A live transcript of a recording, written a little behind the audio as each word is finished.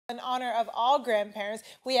In honor of all grandparents,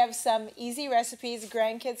 we have some easy recipes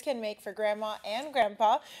grandkids can make for grandma and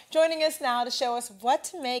grandpa. Joining us now to show us what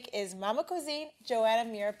to make is Momma Cuisine, Joanna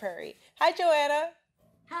Mirapuri. Hi, Joanna.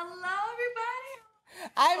 Hello,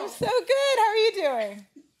 everybody. I'm so good. How are you doing?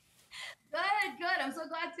 Good. I'm so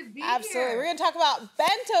glad to be Absolutely. here. We're going to talk about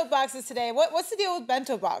bento boxes today. What's the deal with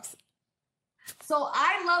bento box? So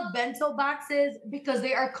I love bento boxes because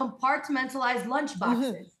they are compartmentalized lunch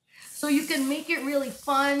boxes. So you can make it really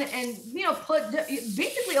fun and, put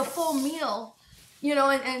basically a full meal,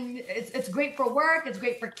 and it's great for work. It's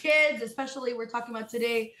great for kids, especially we're talking about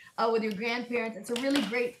today with your grandparents. It's a really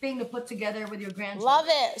great thing to put together with your grandchildren. Love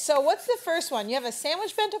it. So what's the first one? You have a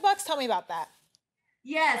sandwich bento box? Tell me about that.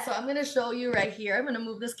 Yeah, so I'm going to show you right here. I'm going to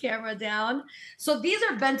move this camera down. So these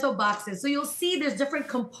are bento boxes. So you'll see there's different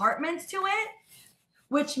compartments to it,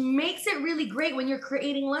 which makes it really great when you're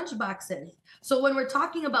creating lunch boxes. So when we're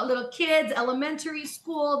talking about little kids, elementary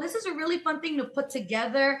school, this is a really fun thing to put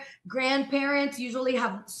together. Grandparents usually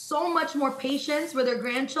have so much more patience with their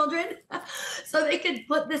grandchildren, so they can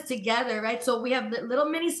put this together, right? So we have the little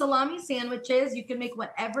mini salami sandwiches. You can make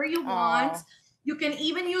whatever you want. You can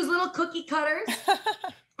even use little cookie cutters,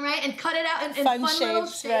 right? And cut it out in fun little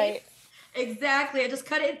shapes. Right. Exactly. I just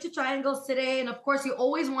cut it into triangles today. And of course, you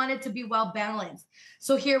always want it to be well balanced.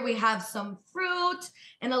 So here we have some fruit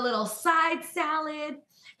and a little side salad.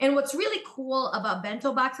 And what's really cool about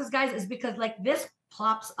bento boxes, guys, is because like this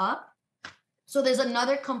plops up. So there's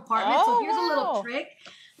another compartment. So here's a little trick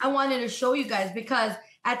I wanted to show you guys, because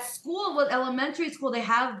at school, with elementary school, they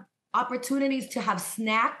have opportunities to have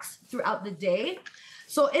snacks throughout the day.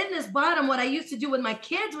 So in this bottom, what I used to do with my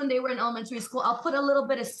kids when they were in elementary school, I'll put a little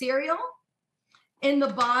bit of cereal in the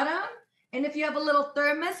bottom. And if you have a little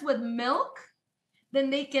thermos with milk, then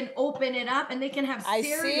they can open it up and they can have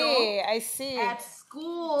cereal I see. At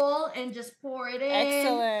school and just pour it in.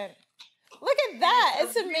 Excellent. Look at that.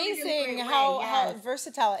 It's amazing how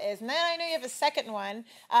versatile it is. And then I know you have a second one.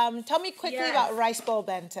 Tell me quickly about rice bowl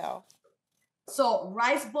bento. So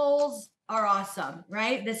rice bowls are awesome,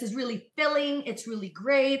 right? This is really filling. It's really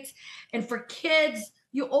great. And for kids,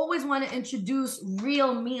 you always want to introduce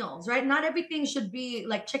real meals, right? Not everything should be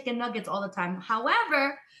like chicken nuggets all the time.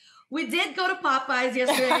 However, we did go to Popeyes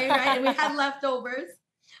yesterday, right? And we had leftovers.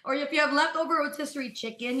 Or if you have leftover rotisserie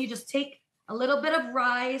chicken, you just take a little bit of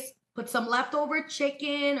rice, put some leftover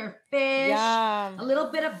chicken or fish, a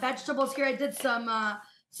little bit of vegetables. Here I did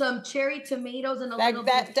some cherry tomatoes and a little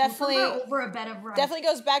bit of definitely over a bed of rice. Definitely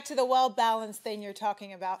goes back to the well-balanced thing you're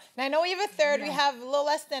talking about. Now, I know we have a third. We have a little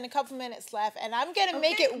less than a couple minutes left, and I'm going to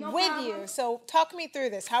make it with you. So talk me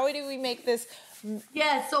through this. How do we make this?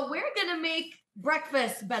 Yeah, so we're going to make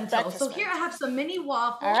breakfast bento. Here I have some mini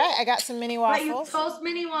waffles. All right, I got some mini waffles. Right, you toast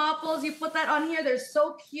mini waffles. You put that on here. They're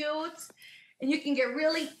so cute. And you can get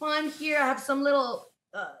really fun here. I have some little,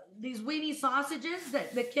 these weenie sausages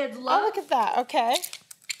that the kids love. Oh, look at that. Okay.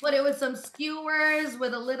 Put it with some skewers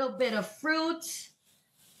with a little bit of fruit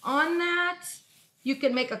on that. You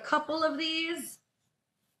can make a couple of these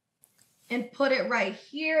and put it right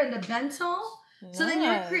here in the bento. Nice. So then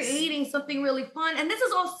you're creating something really fun. And this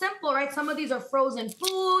is all simple, right? Some of these are frozen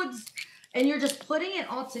foods. And you're just putting it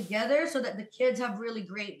all together so that the kids have really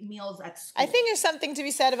great meals at school. I think there's something to be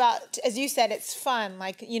said about, as you said, it's fun.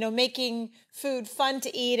 Like, making food fun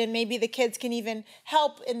to eat, and maybe the kids can even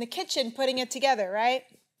help in the kitchen putting it together, right?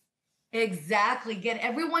 Exactly. Get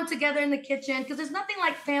everyone together in the kitchen, because there's nothing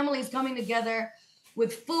like families coming together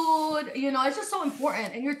with food. It's just so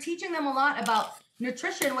important. And you're teaching them a lot about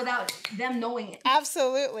nutrition without them knowing it.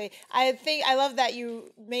 Absolutely. I love that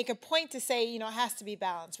you make a point to say, it has to be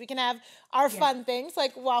balanced. We can have our fun things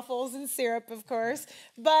like waffles and syrup, of course,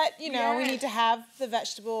 but, we need to have the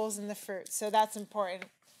vegetables and the fruit. So that's important.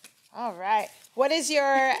 All right. What is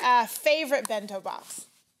your favorite bento box?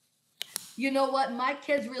 You know what? My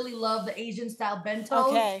kids really love the Asian style bentos.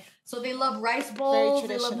 Okay. So they love rice bowls.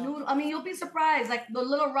 They love noodles. I mean, you'll be surprised. Like the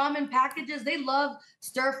little ramen packages, they love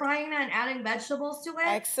stir frying that and adding vegetables to it.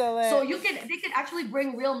 Excellent. So they could actually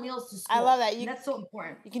bring real meals to school. I love that. That's so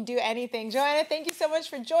important. You can do anything. Joanna, thank you so much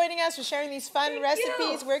for joining us, for sharing these fun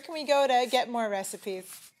recipes. Where can we go to get more recipes?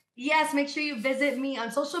 Yes, make sure you visit me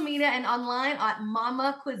on social media and online at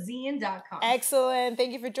mommacuisine.com. Excellent.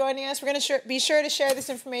 Thank you for joining us. We're going to be sure to share this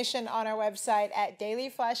information on our website at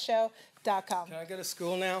DailyFlashShow.com. Can I go to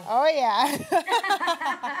school now? Oh, yeah.